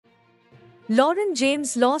Lauren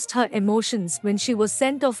James lost her emotions when she was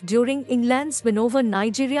sent off during England's win over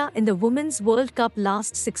Nigeria in the Women's World Cup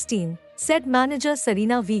last 16, said manager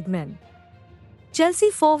Sarina Wiegman. Chelsea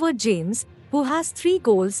forward James, who has 3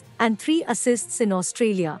 goals and 3 assists in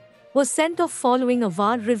Australia, was sent off following a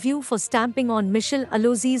VAR review for stamping on Michelle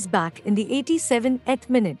Alozi's back in the 87th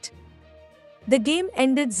minute. The game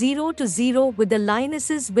ended 0-0 with the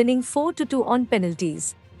Lionesses winning 4-2 on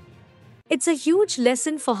penalties. "It's a huge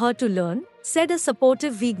lesson for her to learn," said a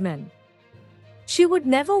supportive Wiegman. "She would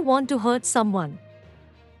never want to hurt someone.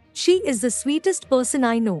 She is the sweetest person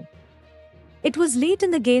I know. It was late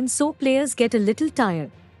in the game, so players get a little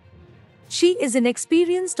tired. She is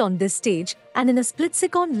inexperienced on this stage and in a split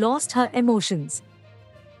second lost her emotions.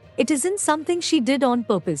 It isn't something she did on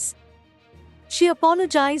purpose. She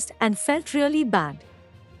apologized and felt really bad."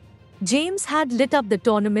 James had lit up the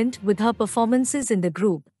tournament with her performances in the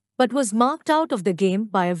group, but was marked out of the game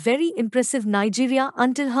by a very impressive Nigeria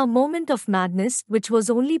until her moment of madness, which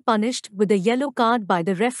was only punished with a yellow card by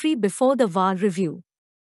the referee before the VAR review.